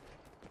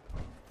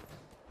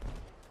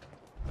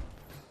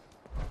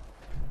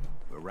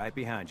 We're right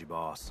behind you,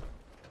 boss.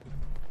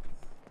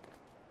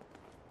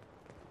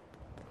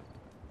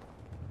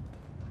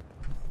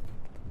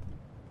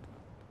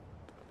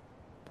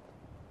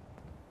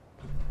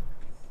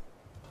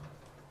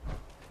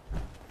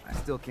 I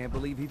still can't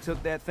believe he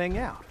took that thing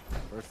out.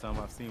 First time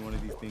I've seen one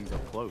of these things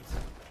up close.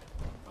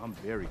 I'm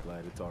very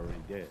glad it's already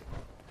dead.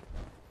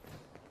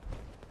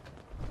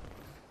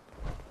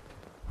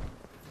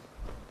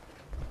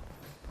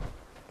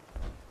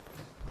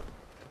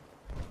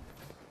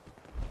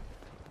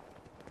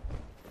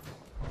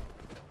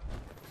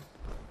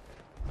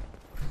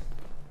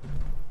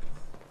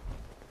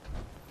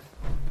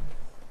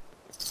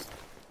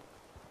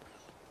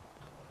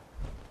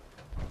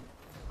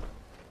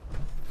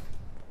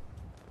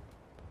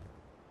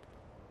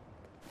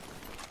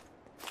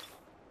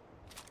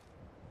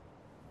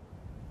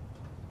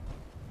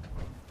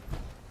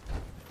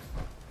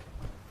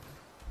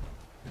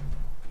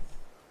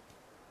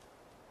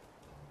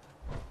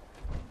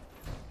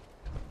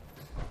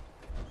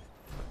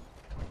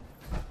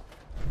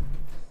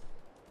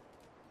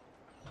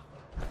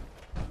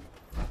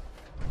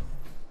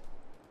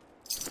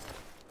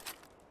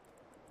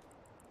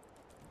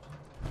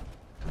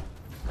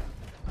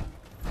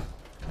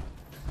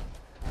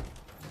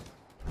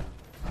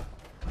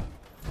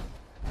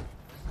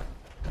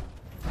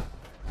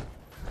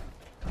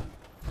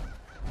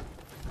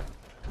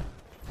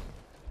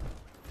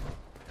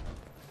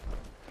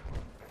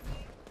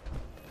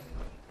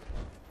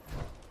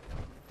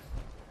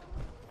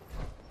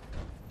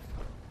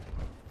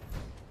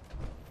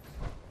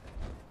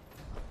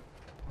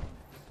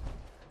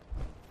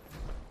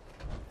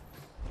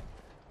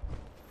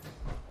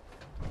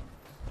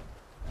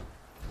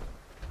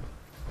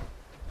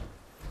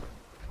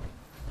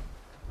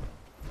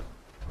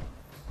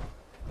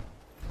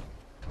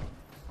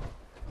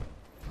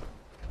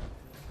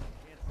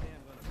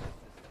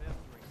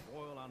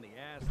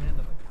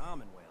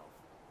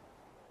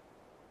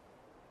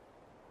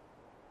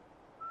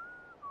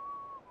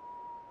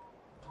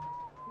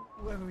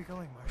 Where are we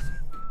going, Marcy?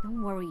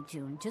 Don't worry,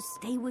 June. Just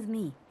stay with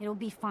me. It'll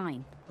be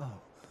fine.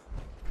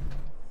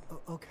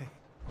 Oh. Okay.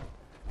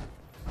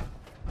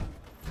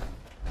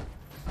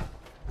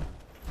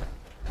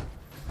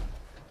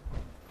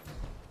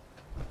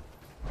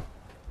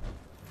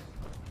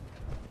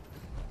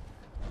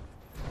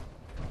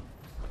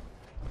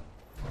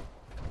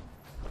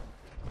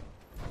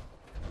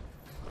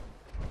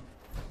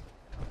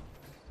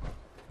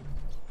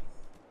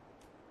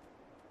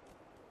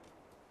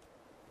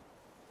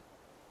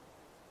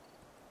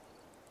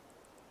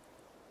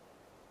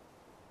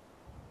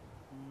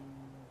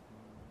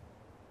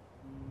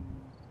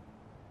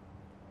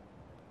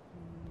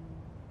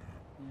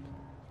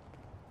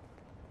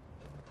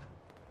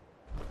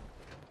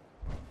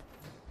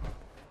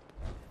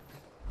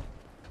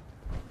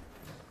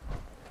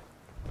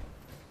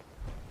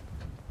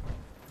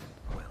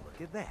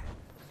 Look at that.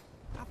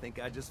 I think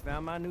I just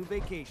found my new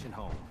vacation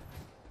home.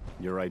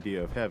 Your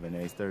idea of heaven,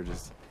 eh,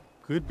 Sturgis?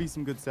 Could be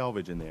some good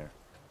salvage in there.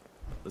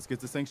 Let's get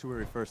to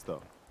Sanctuary first,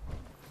 though.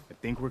 I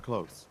think we're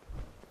close.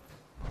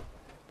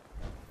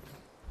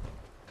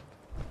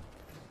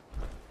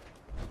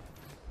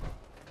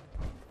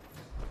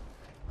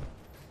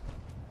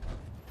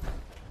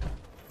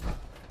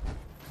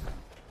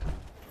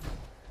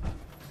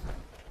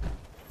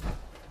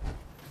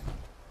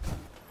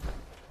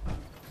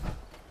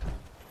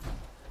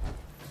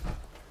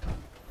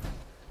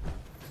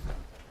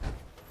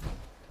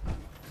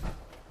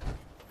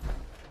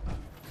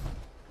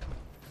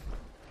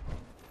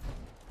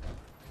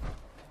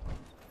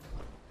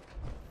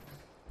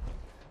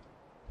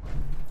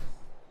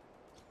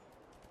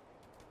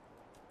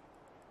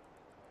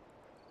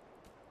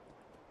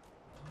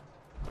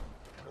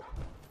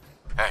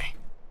 Hey.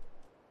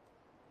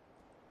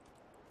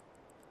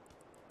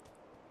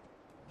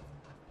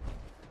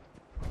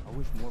 I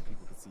wish more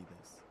people could see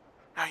this.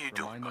 How you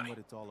doing, Remind buddy? them what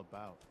it's all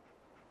about.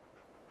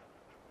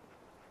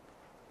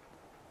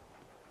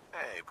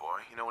 Hey, boy.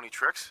 You know any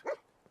tricks?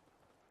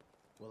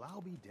 Well,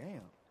 I'll be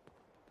damned.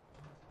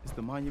 It's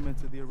the monument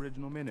to the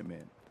original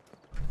Minutemen.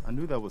 I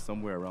knew that was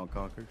somewhere around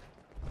Concord.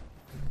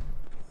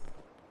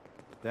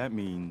 That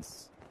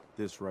means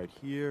this right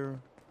here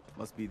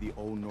must be the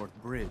Old North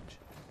Bridge,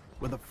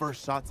 where the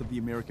first shots of the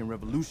American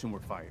Revolution were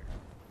fired.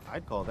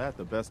 I'd call that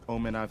the best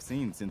omen I've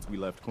seen since we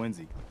left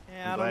Quincy.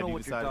 Yeah, I'm I glad don't know you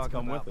what you're decided to talking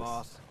come about, with us.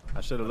 boss.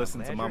 I should have But I'm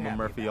listened to glad you're Mama happy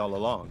Murphy about all it.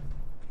 along.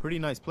 Pretty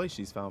nice place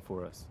she's found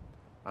for us.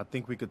 I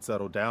think we could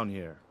settle down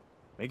here.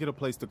 Make it a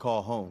place to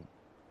call home.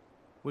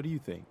 What do you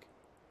think?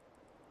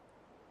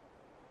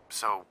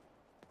 So,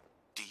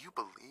 do you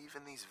believe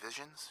in these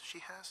visions she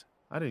has?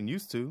 I didn't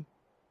used to,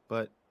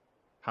 but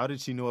how did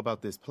she know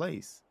about this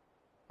place?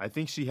 I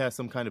think she has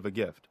some kind of a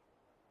gift.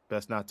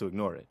 Best not to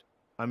ignore it.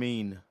 I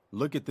mean,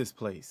 look at this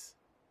place.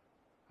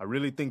 I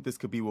really think this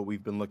could be what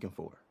we've been looking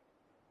for.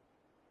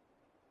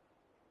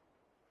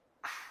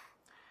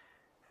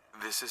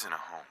 This isn't a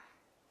home.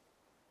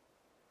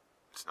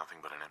 It's nothing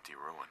but an empty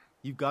ruin.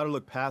 You've got to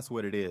look past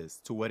what it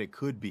is to what it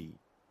could be.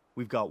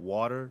 We've got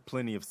water,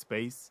 plenty of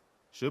space.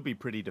 Should be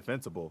pretty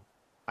defensible.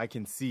 I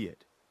can see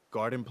it.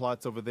 Garden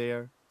plots over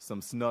there,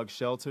 some snug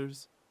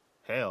shelters.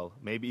 Hell,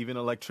 maybe even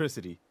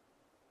electricity.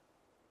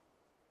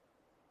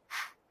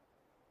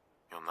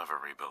 You'll never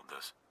rebuild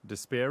this.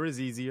 Despair is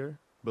easier,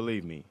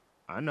 believe me.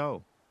 I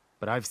know.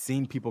 But I've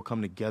seen people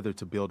come together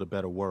to build a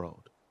better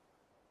world.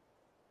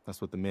 That's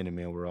what the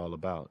Minutemen were all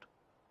about,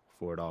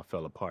 before it all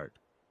fell apart.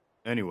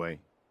 Anyway,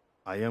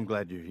 I am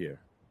glad you're here.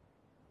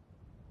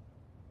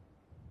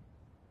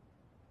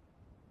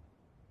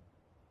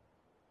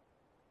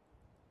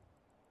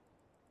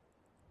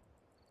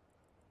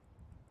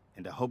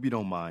 And I hope you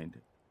don't mind,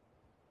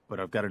 but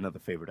I've got another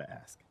favor to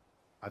ask.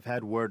 I've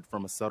had word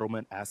from a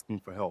settlement asking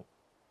for help.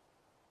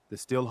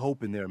 There's still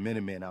hope in there are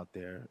Minutemen out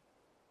there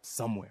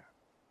somewhere.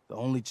 The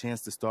only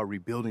chance to start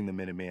rebuilding the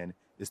Minutemen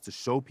is to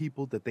show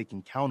people that they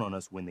can count on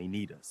us when they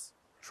need us.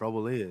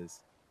 Trouble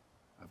is,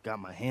 I've got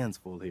my hands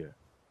full here.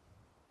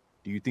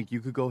 Do you think you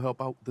could go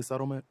help out the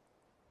settlement?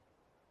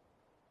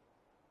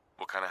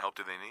 What kind of help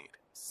do they need?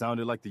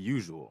 Sounded like the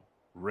usual.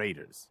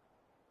 Raiders.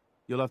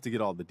 You'll have to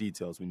get all the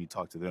details when you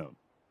talk to them.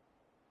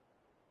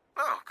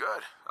 Oh,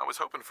 good. I was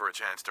hoping for a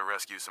chance to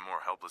rescue some more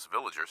helpless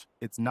villagers.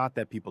 It's not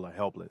that people are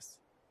helpless.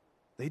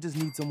 They just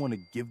need someone to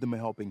give them a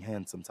helping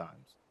hand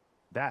sometimes.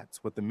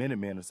 That's what the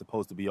Minutemen are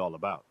supposed to be all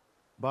about.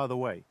 By the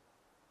way,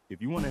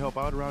 if you want to help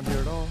out around here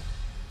at all,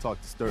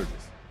 talk to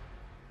Sturgis.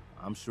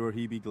 I'm sure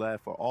he'd be glad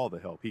for all the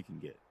help he can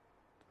get.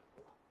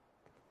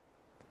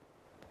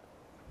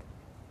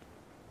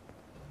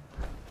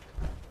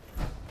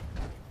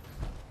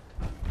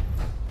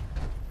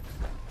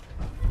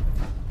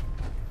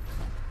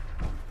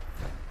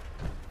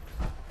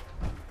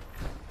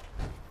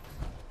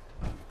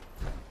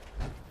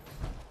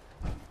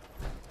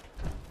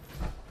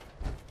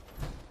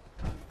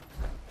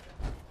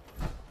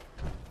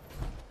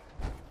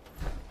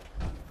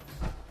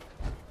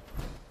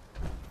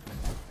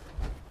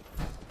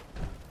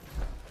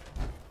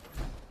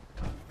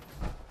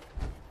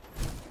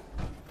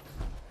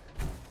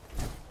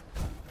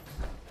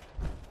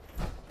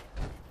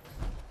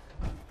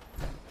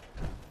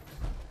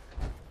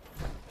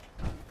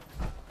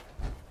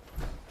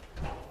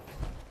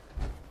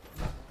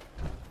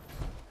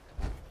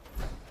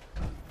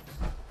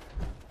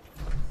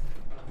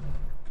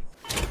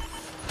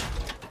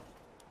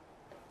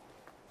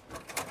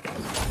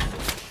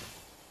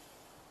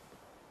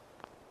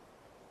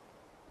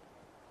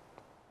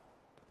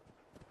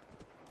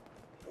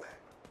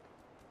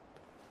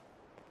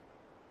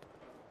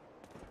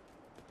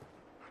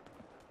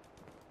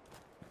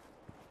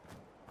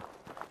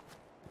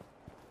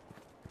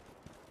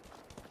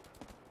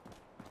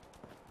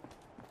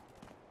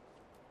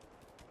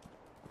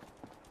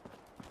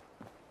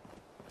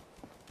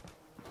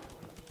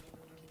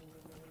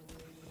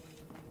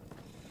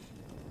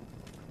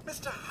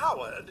 Mr.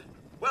 Howard,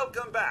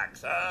 welcome back,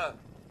 sir.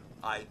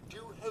 I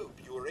do hope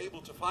you were able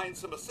to find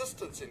some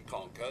assistance in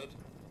Concord.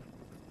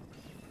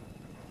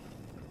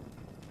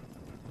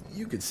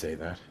 You could say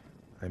that.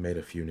 I made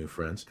a few new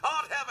friends.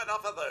 Can't have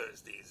enough of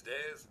those these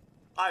days.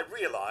 I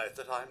realize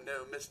that I'm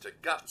no Mr.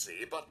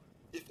 Gutsy, but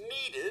if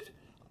needed,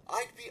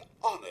 I'd be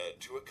honored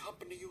to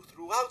accompany you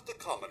throughout the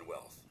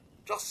Commonwealth.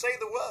 Just say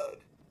the word.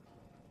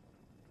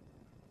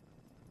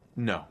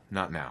 No,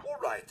 not now.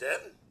 All right,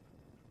 then.